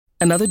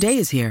Another day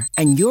is here,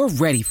 and you're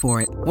ready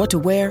for it. What to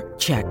wear?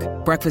 Check.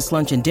 Breakfast,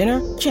 lunch, and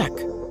dinner? Check.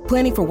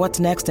 Planning for what's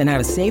next and how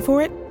to save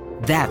for it?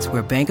 That's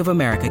where Bank of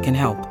America can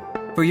help.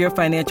 For your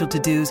financial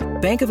to-dos,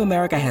 Bank of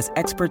America has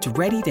experts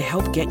ready to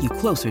help get you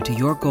closer to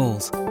your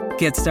goals.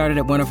 Get started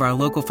at one of our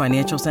local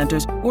financial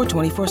centers or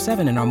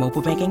 24/7 in our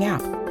mobile banking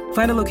app.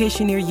 Find a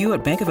location near you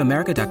at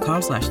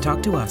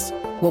bankofamerica.com/talktous.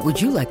 What would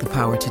you like the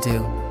power to do?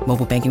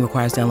 Mobile banking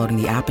requires downloading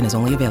the app and is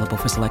only available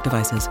for select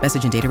devices.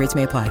 Message and data rates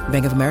may apply.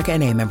 Bank of America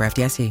N.A., member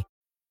FDIC.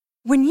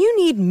 When you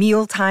need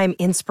mealtime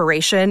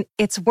inspiration,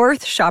 it's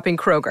worth shopping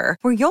Kroger,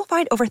 where you'll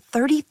find over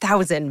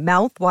 30,000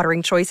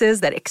 mouth-watering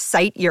choices that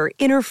excite your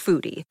inner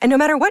foodie. And no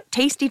matter what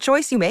tasty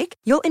choice you make,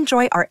 you'll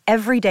enjoy our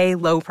everyday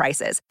low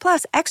prices,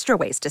 plus extra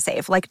ways to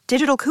save, like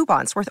digital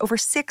coupons worth over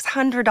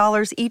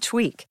 $600 each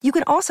week. You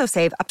can also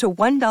save up to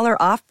 $1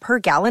 off per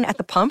gallon at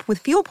the pump with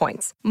fuel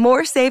points.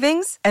 More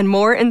savings and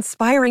more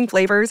inspiring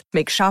flavors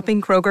make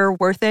shopping Kroger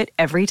worth it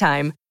every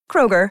time.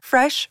 Kroger,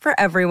 fresh for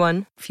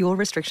everyone. Fuel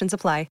restrictions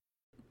apply.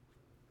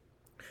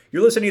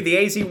 You're listening to the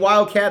AZ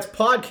Wildcats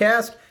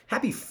podcast.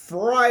 Happy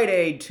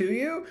Friday to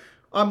you.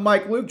 I'm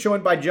Mike Luke,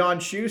 joined by John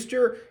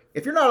Schuster.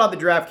 If you're not on the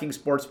DraftKings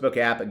Sportsbook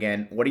app,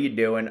 again, what are you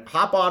doing?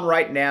 Hop on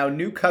right now.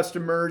 New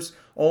customers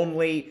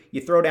only.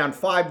 You throw down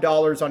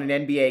 $5 on an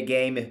NBA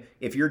game.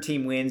 If your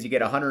team wins, you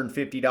get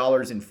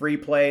 $150 in free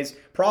plays.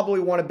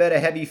 Probably want to bet a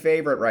heavy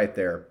favorite right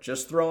there.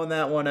 Just throwing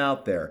that one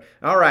out there.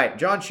 All right,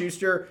 John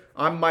Schuster.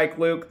 I'm Mike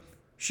Luke.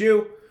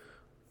 Shu,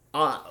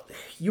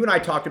 you and I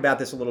talked about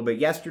this a little bit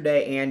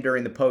yesterday and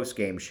during the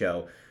post-game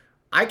show.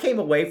 I came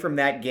away from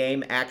that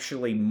game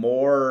actually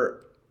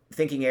more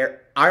thinking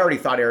I already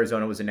thought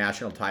Arizona was a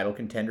national title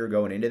contender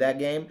going into that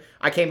game.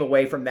 I came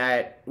away from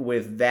that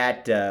with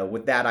that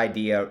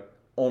idea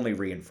only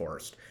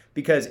reinforced,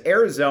 because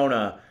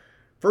Arizona,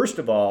 first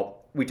of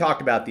all, we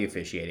talked about the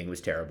officiating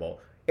was terrible.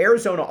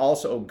 Arizona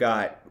also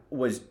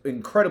was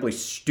incredibly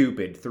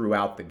stupid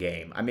throughout the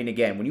game. I mean,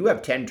 again, when you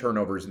have 10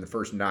 turnovers in the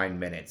first 9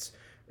 minutes,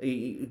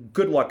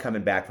 good luck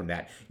coming back from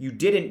that.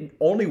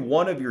 Only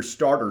one of your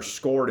starters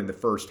scored in the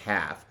first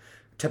half.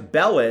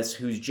 Tabellis,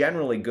 who's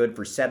generally good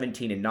for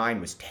 17 and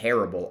 9, was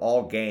terrible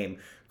all game.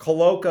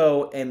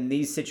 Koloko in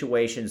these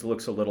situations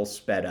looks a little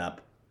sped up.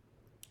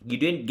 You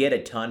didn't get a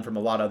ton from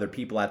a lot of other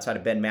people outside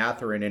of Ben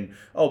Mathurin, and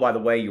oh, by the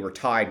way, you were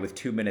tied with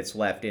 2 minutes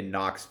left in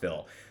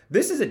Knoxville.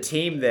 This is a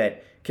team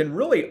that can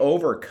really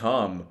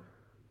overcome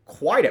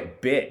quite a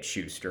bit,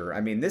 Schuster.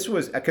 I mean, this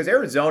was because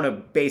Arizona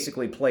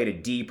basically played a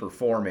D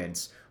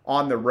performance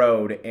on the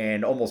road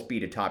and almost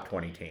beat a top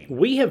 20 team.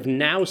 We have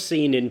now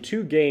seen in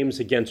 2 games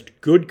against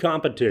good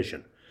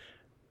competition,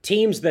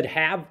 teams that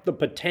have the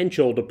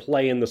potential to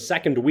play in the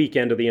second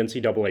weekend of the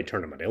NCAA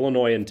tournament,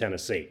 Illinois and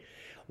Tennessee,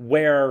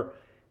 where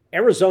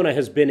Arizona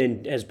has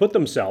put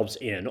themselves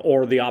in,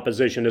 or the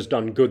opposition has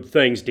done good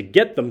things to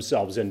get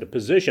themselves into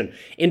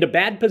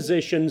bad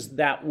positions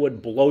that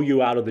would blow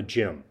you out of the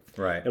gym.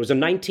 Right. It was a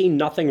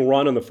 19-0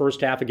 run in the first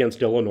half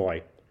against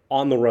Illinois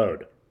on the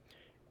road.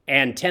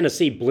 And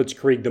Tennessee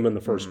blitzkrieged them in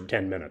the first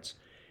 10 minutes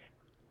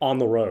on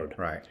the road.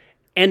 Right.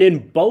 And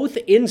in both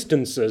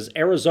instances,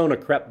 Arizona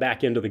crept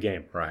back into the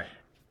game. Right.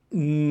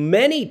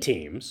 Many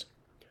teams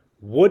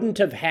wouldn't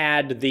have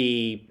had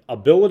the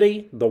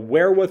ability, the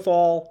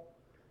wherewithal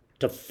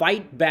to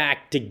fight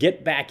back, to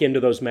get back into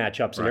those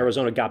matchups. And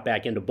Arizona got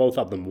back into both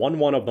of them, won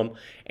one of them,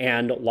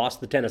 and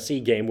lost the Tennessee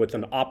game with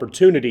an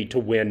opportunity to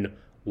win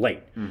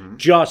late.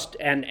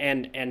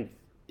 And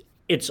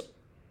it's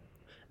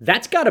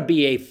that's got to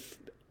be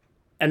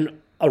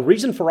a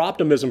reason for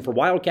optimism for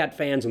Wildcat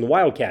fans and the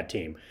Wildcat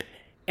team,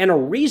 and a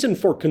reason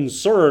for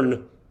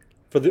concern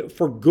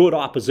for good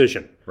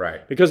opposition.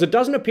 Right. Because it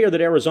doesn't appear that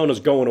Arizona's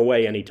going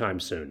away anytime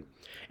soon.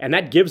 And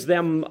that gives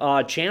them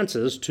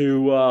chances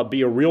to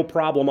be a real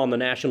problem on the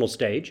national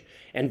stage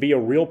and be a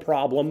real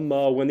problem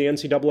when the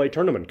NCAA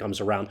tournament comes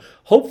around.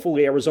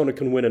 Hopefully Arizona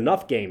can win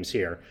enough games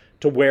here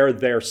to where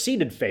they're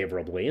seated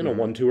favorably in a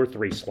 1, 2, or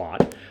 3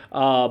 slot.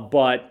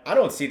 But I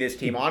don't see this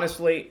team,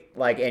 honestly,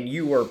 and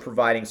you were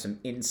providing some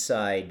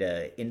inside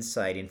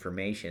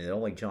information that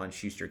only John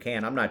Schuster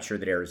can. I'm not sure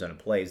that Arizona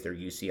plays their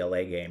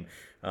UCLA game,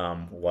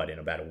 in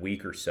about a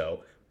week or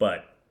so.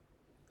 But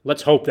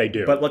let's hope they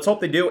do.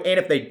 And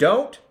if they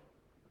don't,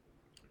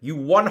 you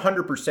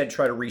 100%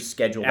 try to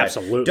reschedule that.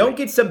 Absolutely. Don't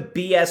get some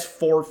BS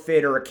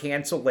forfeit or a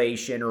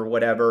cancellation or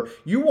whatever.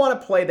 You want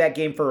to play that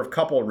game for a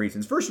couple of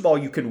reasons. First of all,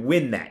 you can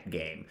win that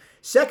game.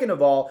 Second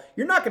of all,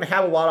 you're not going to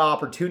have a lot of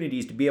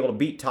opportunities to be able to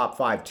beat top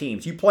 5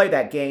 teams. You play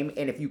that game,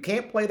 and if you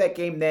can't play that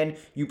game then,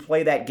 you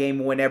play that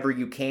game whenever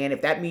you can.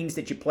 If that means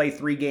that you play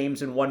 3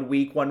 games in 1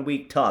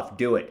 week, tough,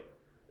 do it.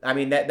 I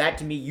mean, that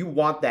to me, you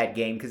want that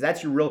game because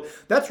that's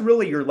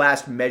really your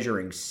last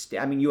measuring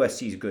stick. I mean,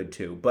 USC is good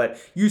too, but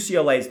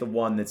UCLA is the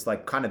one that's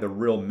like kind of the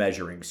real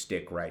measuring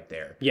stick right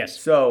there. Yes.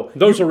 So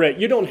those are it.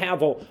 You don't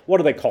have what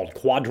are they called?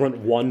 Quadrant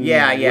 1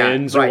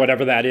 wins or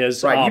whatever that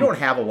is. Right. You don't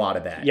have a lot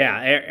of that. Yeah.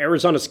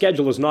 Arizona's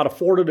schedule is not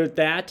afforded at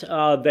that.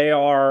 They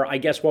are, I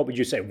guess, what would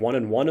you say,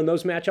 1-1 in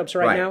those matchups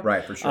right now?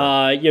 Right, for sure.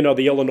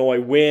 The Illinois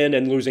win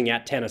and losing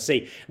at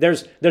Tennessee.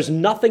 There's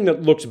nothing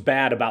that looks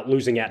bad about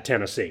losing at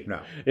Tennessee. No.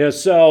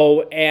 So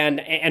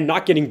and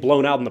not getting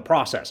blown out in the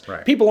process.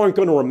 Right. People aren't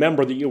going to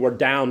remember that you were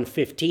down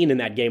 15 in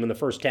that game in the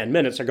first 10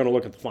 minutes. They're going to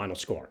look at the final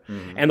score,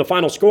 and the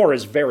final score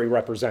is very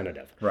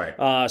representative.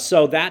 Right.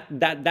 So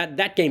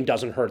that game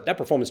doesn't hurt. That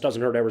performance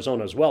doesn't hurt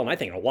Arizona as well, and I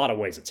think in a lot of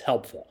ways it's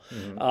helpful.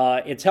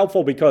 It's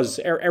helpful because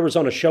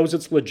Arizona shows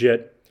it's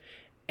legit.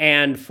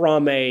 And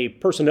from a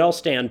personnel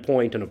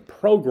standpoint and a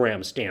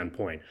program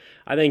standpoint,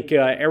 I think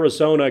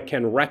Arizona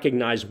can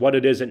recognize what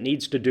it is it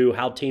needs to do,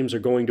 how teams are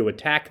going to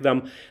attack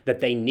them, that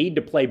they need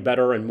to play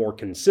better and more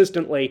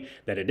consistently,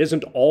 that it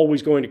isn't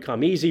always going to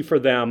come easy for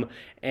them,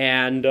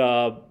 and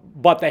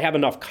but they have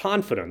enough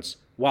confidence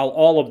while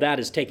all of that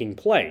is taking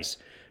place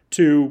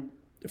to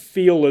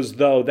feel as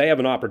though they have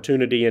an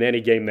opportunity in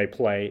any game they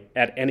play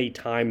at any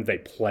time they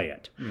play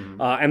it.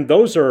 And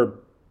those are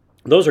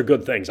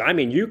good things. I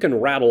mean, you can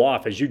rattle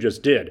off, as you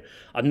just did,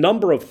 a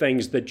number of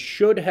things that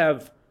should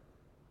have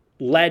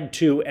led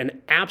to an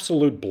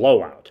absolute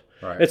blowout.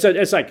 Right.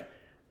 It's like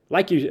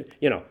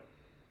you know,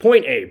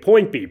 point A,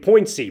 point B,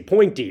 point C,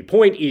 point D,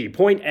 point E,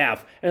 point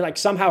F, and like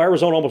somehow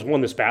Arizona almost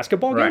won this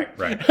basketball game.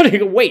 Right. And you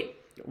go, wait,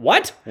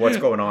 what? What's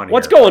going on here?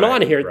 What's going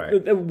on here?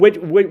 Right.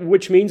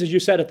 Which means, as you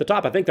said at the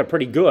top, I think they're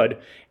pretty good.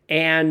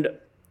 And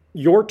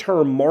your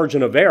term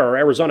margin of error,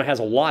 Arizona has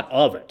a lot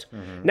of it.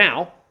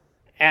 Now,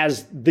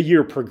 as the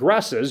year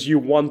progresses, you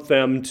want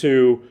them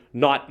to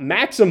not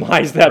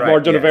maximize that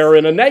margin of error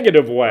in a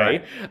negative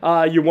way.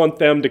 Right. You want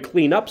them to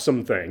clean up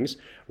some things,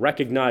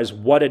 recognize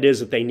what it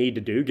is that they need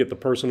to do, get the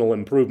personal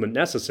improvement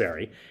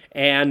necessary,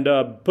 and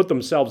put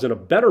themselves in a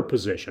better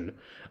position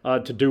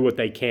to do what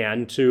they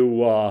can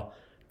to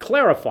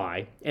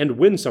clarify and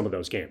win some of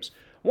those games.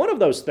 One of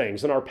those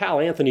things, and our pal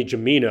Anthony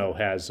Gimino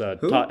has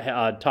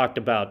talked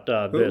about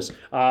this.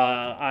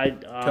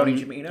 Tony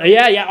Gimino?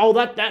 Yeah. Oh,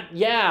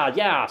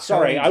 yeah.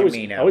 Sorry, I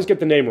always get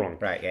the name wrong.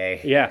 Right,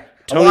 yeah.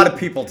 Tony, a lot of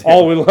people do.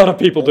 Oh, a lot of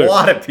people do. A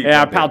lot of people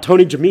Yeah, do. pal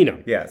Tony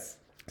Gimino. Yes.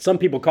 Some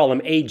people call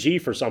him AG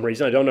for some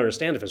reason. I don't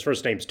understand if his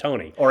first name's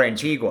Tony. Or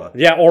Antigua.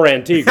 Yeah, or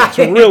Antigua. It's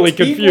really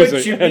confusing.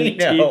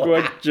 Gimino.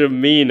 Antigua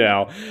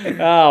Gimino.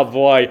 Oh,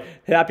 boy.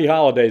 Happy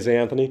holidays,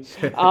 Anthony.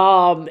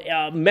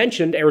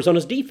 Mentioned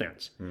Arizona's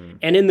defense.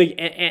 And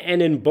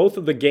in both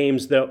of the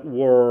games that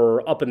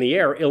were up in the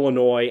air,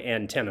 Illinois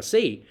and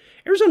Tennessee,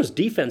 Arizona's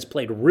defense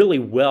played really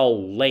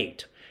well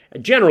late,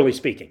 generally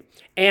speaking.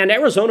 And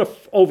Arizona,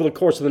 over the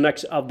course of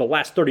the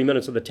last 30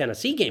 minutes of the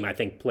Tennessee game, I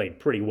think played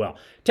pretty well.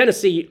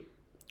 Tennessee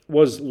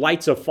was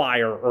lights of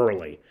fire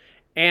early,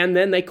 and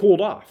then they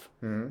cooled off.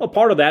 Well,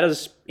 part of that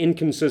is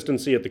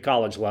inconsistency at the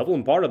college level,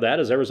 and part of that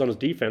is Arizona's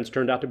defense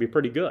turned out to be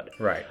pretty good.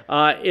 Right.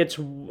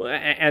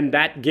 And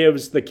that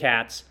gives the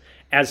Cats,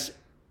 as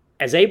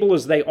able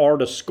as they are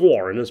to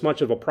score, and as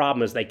much of a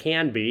problem as they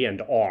can be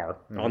and are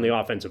on the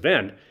offensive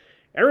end,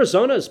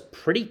 Arizona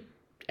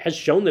has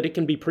shown that it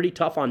can be pretty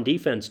tough on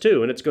defense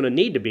too, and it's going to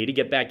need to be to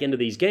get back into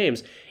these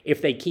games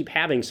if they keep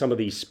having some of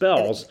these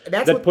spells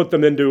that put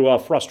them into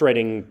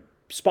frustrating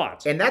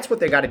spots. And that's what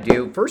they got to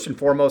do. First and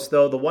foremost,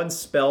 though, the one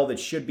spell that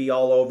should be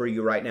all over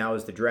you right now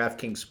is the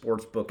DraftKings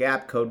Sportsbook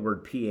app, code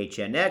word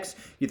PHNX.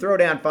 You throw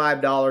down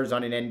 $5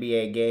 on an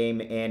NBA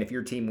game, and if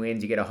your team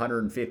wins, you get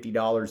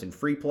 $150 in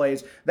free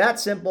plays.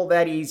 That simple,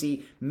 that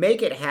easy.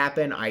 Make it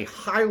happen. I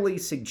highly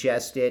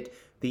suggest it.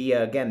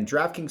 Again,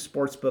 DraftKings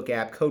Sportsbook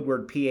app, code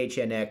word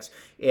PHNX,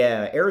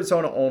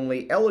 Arizona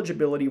only.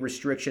 Eligibility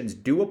restrictions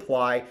do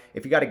apply.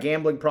 If you got a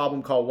gambling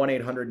problem, call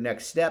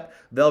 1-800-NEXT-STEP.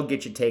 They'll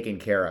get you taken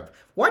care of.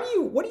 What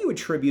do you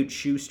attribute,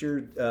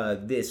 Schuster,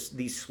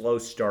 these slow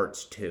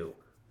starts to?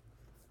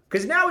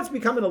 Because now it's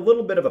becoming a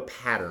little bit of a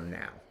pattern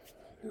now.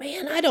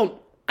 Man, I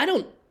don't.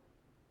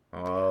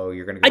 Oh,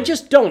 you're gonna go. I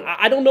just don't.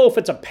 I don't know if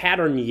it's a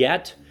pattern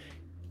yet.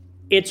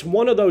 It's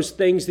one of those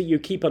things that you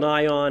keep an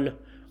eye on,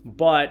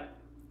 but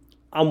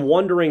I'm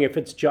wondering if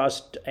it's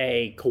just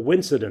a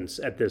coincidence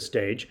at this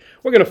stage.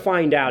 We're going to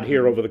find out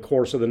here over the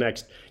course of the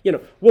next,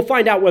 we'll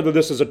find out whether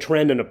this is a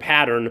trend and a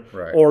pattern,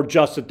 or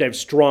just that they've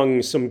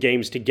strung some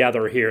games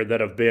together here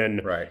that have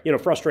been,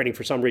 frustrating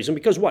for some reason.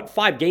 Because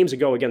 5 games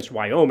ago against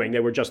Wyoming,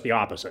 they were just the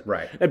opposite.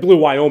 Right. They blew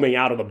Wyoming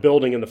out of the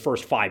building in the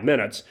first 5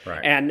 minutes.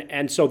 Right.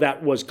 And so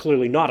that was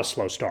clearly not a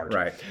slow start.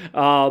 Right.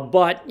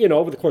 But,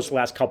 over the course of the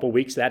last couple of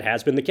weeks, that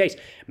has been the case.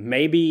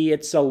 Maybe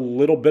it's a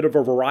little bit of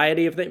a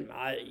variety of things.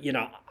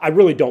 I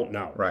really don't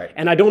know. Right.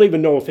 And I don't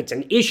even know if it's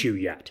an issue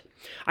yet.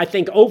 I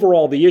think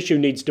overall the issue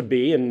needs to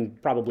be,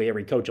 and probably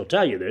every coach will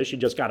tell you this, you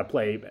just got to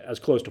play as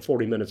close to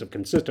 40 minutes of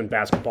consistent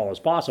basketball as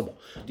possible.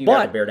 Do you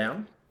have to bear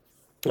down?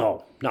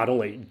 Oh, not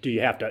only do you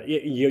have to...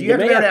 You may have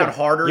to bear down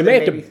harder you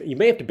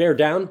may have to bear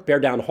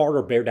down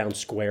harder, bear down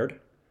squared.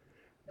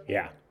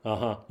 Yeah.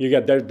 You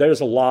got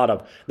there's a lot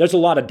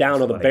of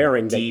down of the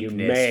bearing that you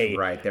may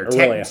right there.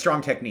 Really,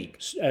 strong technique.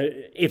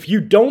 If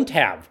you don't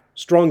have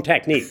strong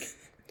technique,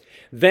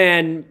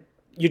 then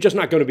you're just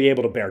not going to be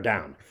able to bear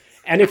down.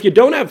 And if you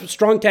don't have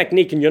strong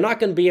technique and you're not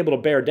going to be able to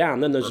bear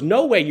down, then there's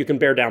no way you can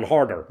bear down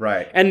harder.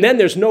 Right. And then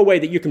there's no way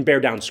that you can bear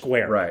down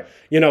square. Right.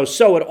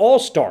 So it all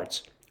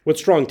starts with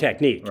strong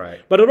technique. Right.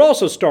 But it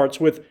also starts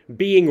with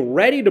being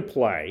ready to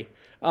play,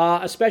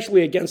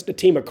 especially against a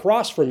team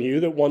across from you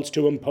that wants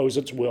to impose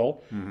its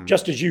will,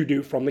 just as you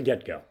do from the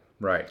get-go.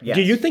 Right. Yes.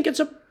 Do you think it's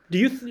a... What do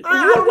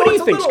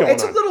you think's going on?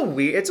 It's a little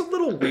weird. It's a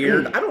little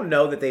weird. I don't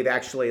know that they've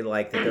actually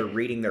that they're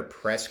reading their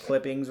press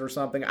clippings or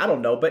something. I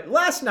don't know. But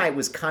last night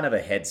was kind of a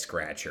head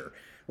scratcher.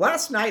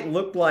 Last night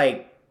looked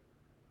like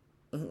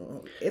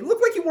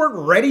you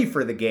weren't ready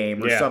for the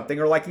game or something,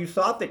 or like you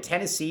thought that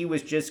Tennessee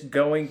was just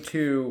going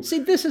to. See,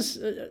 this is.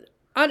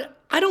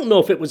 I don't know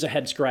if it was a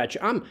head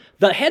scratcher.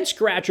 The head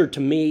scratcher to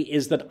me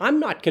is that I'm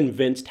not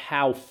convinced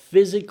how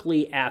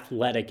physically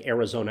athletic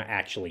Arizona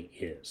actually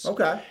is.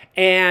 Okay,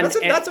 and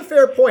that's a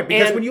fair point,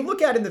 because when you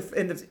look at it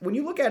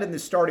in the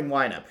starting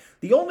lineup,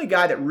 the only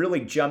guy that really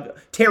jumped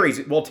Terry's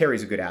a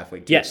good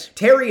athlete too. Yes,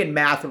 Terry and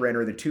Matherin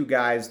are the two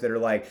guys that are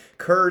like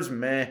Kerr's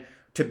meh.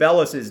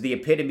 Tabelis is the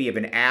epitome of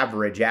an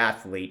average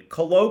athlete.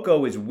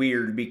 Koloko is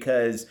weird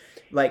because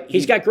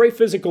he's got great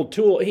physical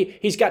tool.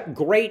 He's got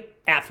great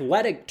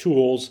athletic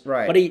tools,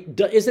 right? But he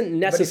isn't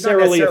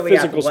necessarily a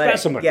physical athletic.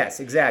 specimen. Yes,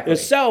 exactly.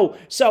 So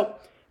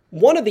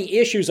one of the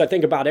issues I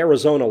think about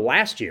Arizona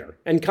last year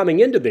and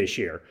coming into this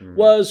year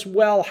was,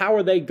 well, how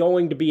are they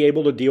going to be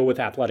able to deal with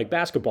athletic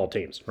basketball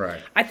teams?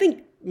 Right. I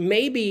think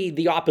maybe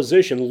the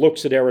opposition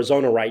looks at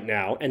Arizona right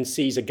now and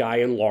sees a guy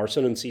in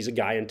Larson and sees a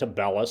guy in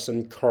Tabelis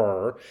and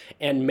Kerr,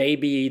 and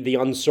maybe the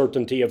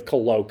uncertainty of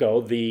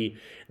Koloko, the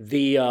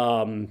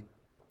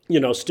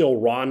still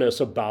rawness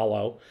of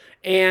Ballo,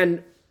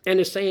 and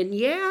is saying,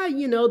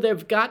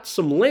 they've got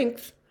some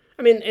length.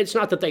 I mean, it's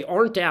not that they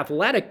aren't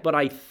athletic, but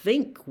I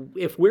think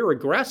if we're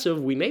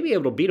aggressive, we may be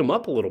able to beat them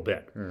up a little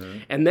bit. Mm-hmm.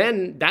 And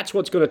then that's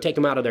what's going to take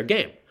them out of their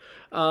game.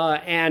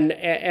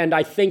 And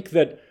I think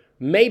that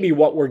maybe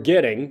what we're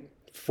getting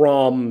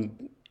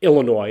from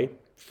Illinois,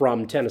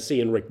 from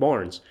Tennessee and Rick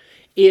Barnes,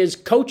 is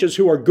coaches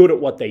who are good at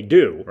what they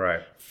do.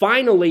 Right.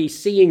 Finally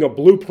seeing a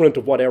blueprint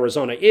of what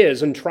Arizona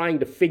is and trying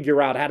to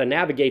figure out how to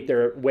navigate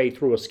their way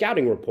through a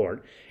scouting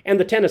report. And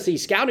the Tennessee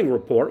scouting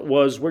report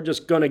was, we're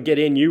just going to get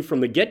in you from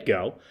the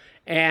get-go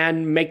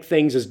and make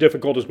things as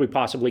difficult as we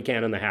possibly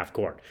can in the half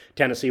court.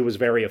 Tennessee was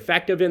very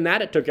effective in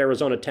that. It took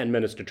Arizona 10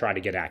 minutes to try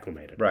to get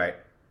acclimated. Right.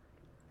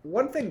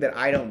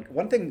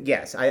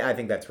 Yes, I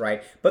think that's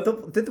right. But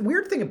the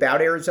weird thing about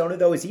Arizona,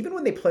 though, is even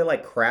when they play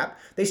like crap,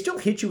 they still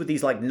hit you with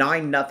these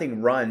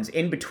 9-0 runs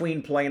in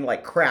between playing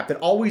like crap that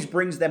always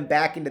brings them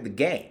back into the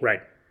game.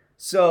 Right.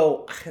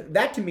 So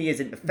that to me is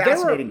a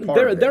fascinating part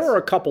of this. There are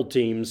a couple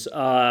teams,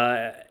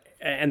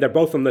 and they're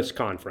both in this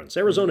conference.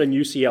 Arizona and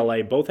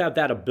UCLA both have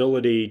that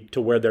ability to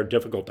where they're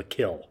difficult to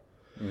kill.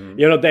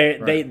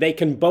 Mm-hmm. They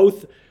can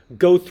both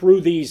go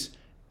through these.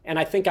 And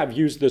I think I've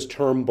used this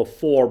term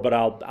before, but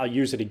I'll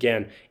use it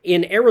again.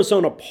 In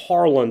Arizona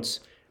parlance,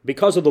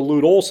 because of the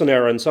Lute Olson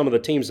era and some of the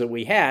teams that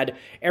we had,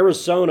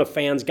 Arizona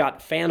fans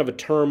got fond of a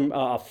term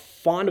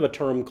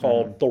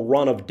called the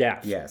run of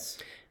death. Yes.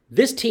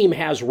 This team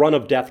has run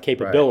of death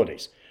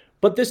capabilities. Right.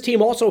 But this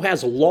team also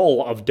has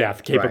lull of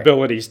death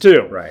capabilities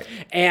too. Right.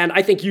 And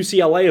I think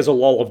UCLA is a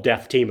lull of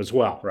death team as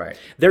well. Right.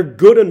 They're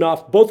good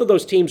enough, both of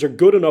those teams are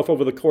good enough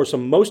over the course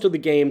of most of the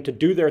game to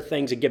do their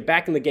things and get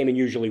back in the game and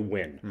usually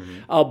win.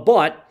 Mm-hmm.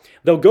 But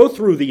they'll go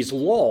through these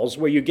lulls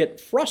where you get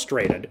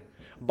frustrated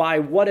by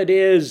why it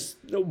is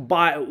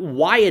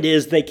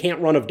they can't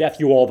run of death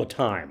you all the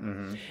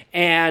time. Mm-hmm.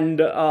 And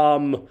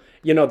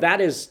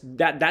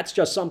that's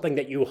just something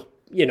that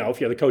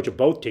if you're the coach of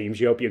both teams,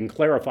 you hope you can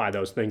clarify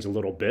those things a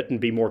little bit and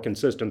be more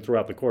consistent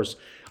throughout the course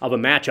of a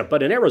matchup.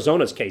 But in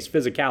Arizona's case,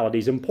 physicality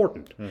is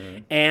important. Mm-hmm.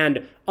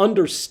 And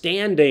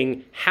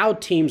understanding how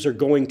teams are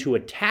going to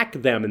attack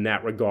them in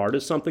that regard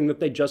is something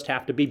that they just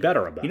have to be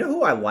better about. You know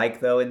who I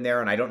like, though, in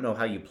there, and I don't know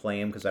how you play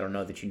him because I don't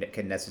know that you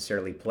can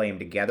necessarily play them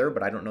together,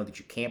 but I don't know that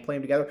you can't play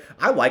them together.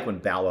 I like when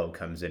Ballo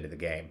comes into the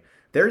game.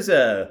 There's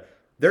a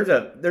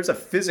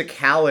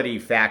physicality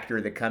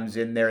factor that comes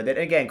in there that,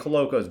 again,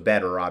 Koloko's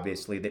better,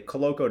 obviously, that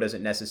Koloko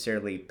doesn't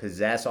necessarily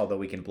possess, although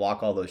he can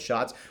block all those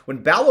shots. When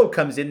Ballo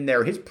comes in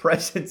there, his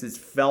presence is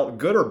felt,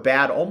 good or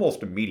bad,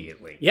 almost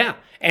immediately. Yeah,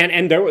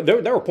 and there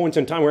were points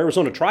in time where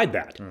Arizona tried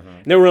that. Mm-hmm.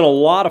 And they were in a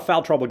lot of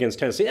foul trouble against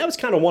Tennessee. That was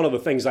kind of one of the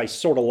things I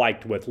sort of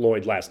liked with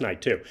Lloyd last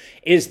night, too,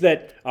 is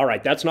that, all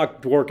right, that's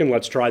not working,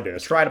 let's try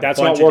this. That's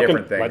not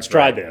working, let's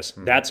try this.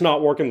 Mm-hmm. That's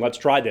not working, let's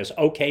try this.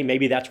 Okay,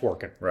 maybe that's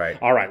working.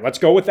 Right. All right, let's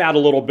go with that a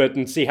little bit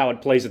and see how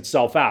it plays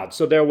itself out.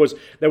 So there was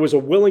a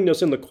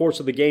willingness in the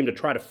course of the game to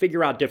try to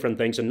figure out different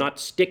things and not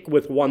stick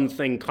with one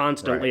thing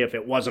constantly if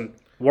it wasn't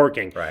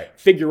working. Right.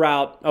 Figure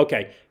out,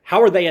 okay,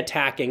 how are they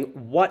attacking?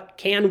 What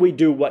can we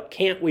do? What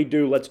can't we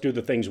do? Let's do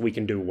the things we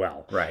can do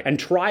well. Right. And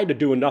try to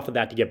do enough of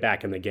that to get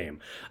back in the game.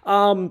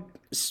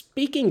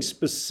 Speaking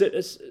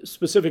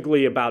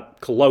specifically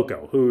about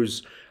Koloko,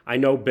 who's, I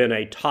know, been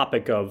a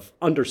topic of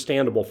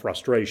understandable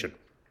frustration.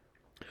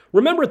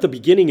 Remember at the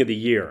beginning of the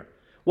year,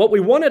 what we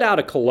wanted out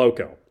of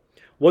Koloko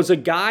was a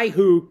guy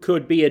who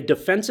could be a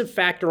defensive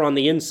factor on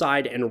the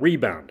inside and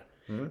rebound.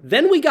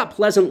 Then we got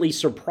pleasantly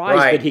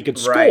surprised that he could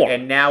score. Right,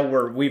 and now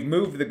we've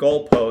moved the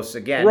goalposts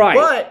again. Right.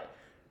 But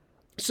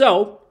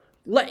so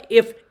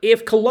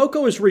if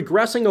Koloko is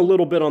regressing a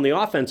little bit on the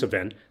offensive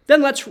end,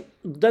 then let's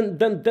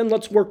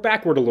work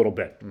backward a little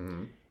bit.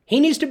 He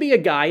needs to be a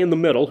guy in the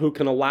middle who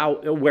can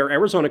where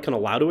Arizona can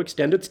allow to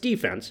extend its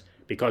defense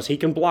because he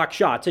can block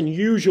shots and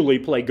usually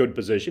play good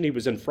position. He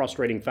was in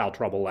frustrating foul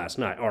trouble last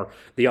night or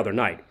the other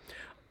night.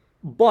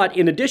 But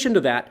in addition to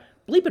that,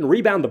 bleep and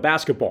rebound the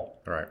basketball.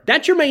 Right.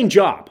 That's your main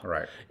job.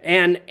 Right.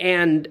 And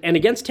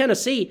against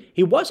Tennessee,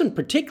 he wasn't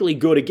particularly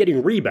good at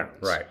getting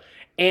rebounds. Right.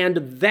 And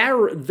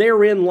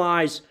therein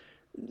lies,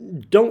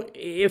 do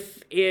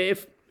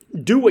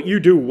what you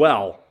do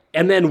well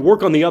and then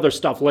work on the other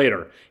stuff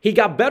later. He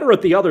got better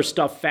at the other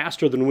stuff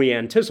faster than we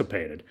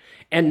anticipated.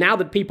 And now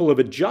that people have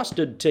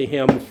adjusted to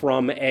him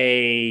from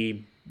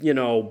a,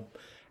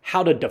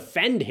 how to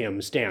defend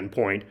him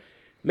standpoint,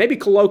 maybe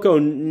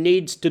Koloko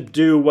needs to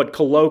do what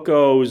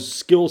Koloko's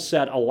skill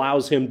set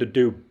allows him to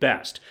do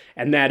best,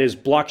 and that is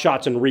block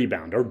shots and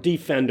rebound, or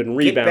defend and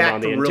rebound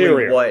on the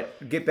interior.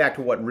 Get back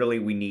to what really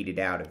we needed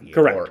out of you,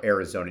 Correct. Or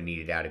Arizona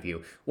needed out of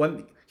you.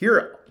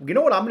 You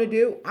know what I'm going to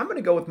do? I'm going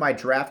to go with my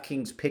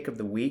DraftKings pick of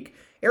the week.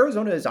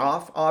 Arizona is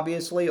off,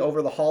 obviously,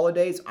 over the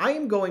holidays. I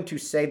am going to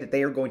say that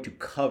they are going to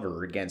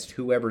cover against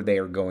whoever they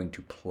are going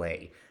to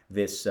play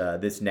this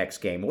next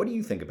game. What do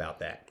you think about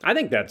that? I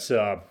think that's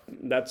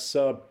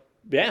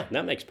yeah,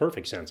 that makes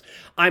perfect sense.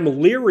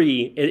 I'm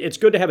leery. It's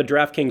good to have a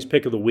DraftKings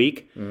pick of the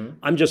week.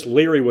 I'm just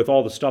leery with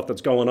all the stuff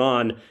that's going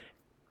on.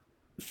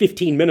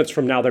 15 minutes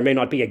from now, there may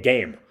not be a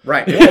game.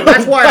 Right. Well,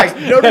 that's why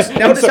I notice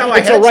how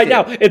I so right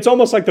now, it's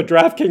almost like the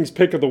DraftKings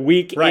pick of the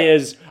week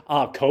is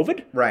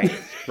COVID. Right.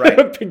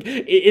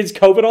 Is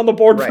COVID on the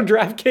board for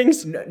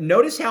DraftKings?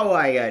 Notice how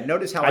I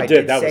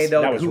did say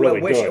though. That was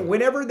really good.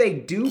 Whenever they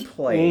do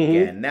play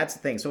again, that's the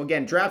thing. So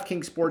again,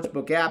 DraftKings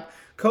Sportsbook app,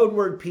 code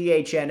word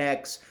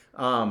PHNX.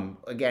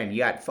 Again, you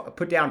got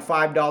put down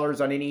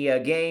 $5 on any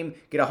game,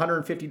 get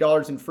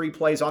 $150 in free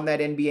plays on that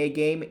NBA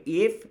game.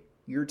 If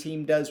your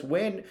team does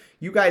win,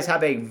 you guys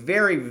have a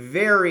very,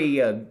 very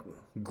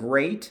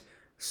great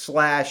 /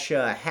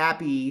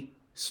 happy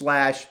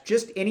 /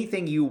 just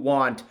anything you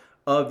want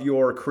of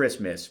your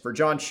Christmas. For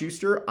John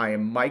Schuster, I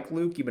am Mike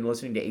Luke. You've been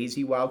listening to AZ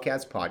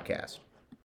Wildcats Podcast.